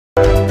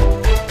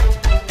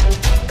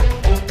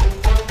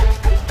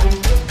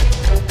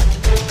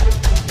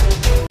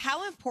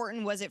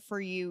important was it for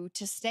you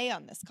to stay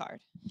on this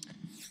card?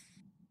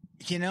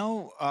 You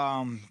know,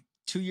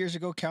 2 years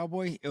ago,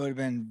 Cowboy, it would have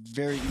been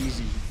very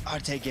easy.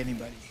 I'd take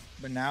anybody.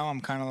 But now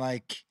I'm kind of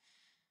like,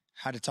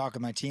 how to talk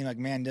with my team. Like,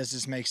 man, does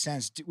this make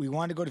sense? We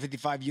wanted to go to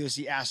 55.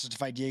 UFC asked us to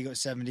fight Diego at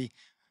 70.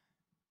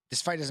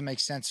 This fight doesn't make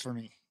sense for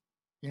me.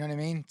 You know what I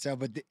mean? So,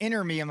 but the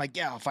inner me, I'm like,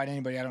 yeah, I'll fight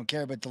anybody. I don't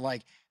care. But the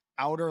like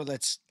outer,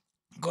 let's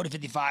go to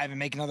 55 and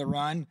make another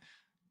run.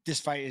 This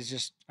fight is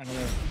just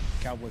another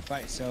Cowboy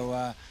fight.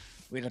 So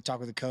we had to talk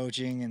with the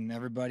coaching and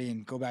everybody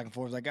and go back and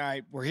forth. Like, all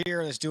right, we're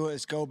here. Let's do it.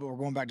 Let's go. But we're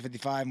going back to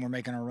 55 and we're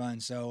making our run.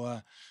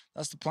 So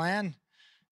that's the plan.